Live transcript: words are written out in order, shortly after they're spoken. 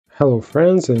Hello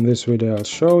friends, in this video I'll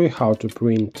show you how to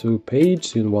print two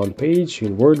pages in one page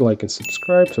in Word. Like and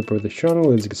subscribe, support the channel.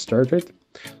 Let's get started.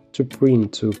 To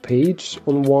print two pages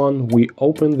on one, we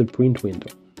open the print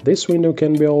window. This window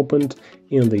can be opened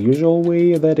in the usual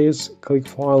way, that is, click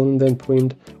File and then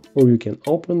Print, or you can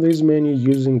open this menu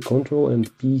using Ctrl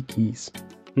and P keys.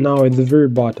 Now at the very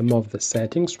bottom of the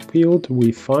settings field,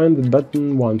 we find the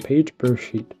button One Page per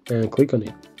Sheet and click on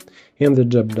it. In the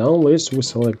drop-down list, we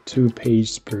select 2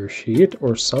 pages per sheet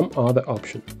or some other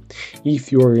option.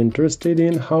 If you are interested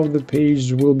in how the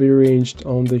pages will be arranged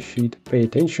on the sheet, pay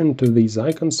attention to these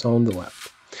icons on the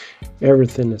left.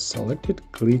 Everything is selected,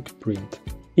 click Print.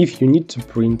 If you need to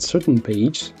print certain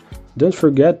pages, don't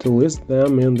forget to list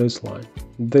them in this line.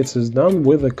 This is done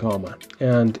with a comma,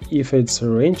 and if it's a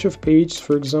range of pages,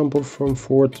 for example from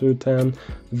 4 to 10,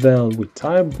 then we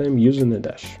type them using a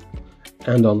dash.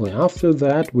 And only after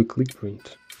that we click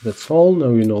Print. That's all,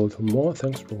 now you know a little more,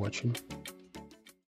 thanks for watching.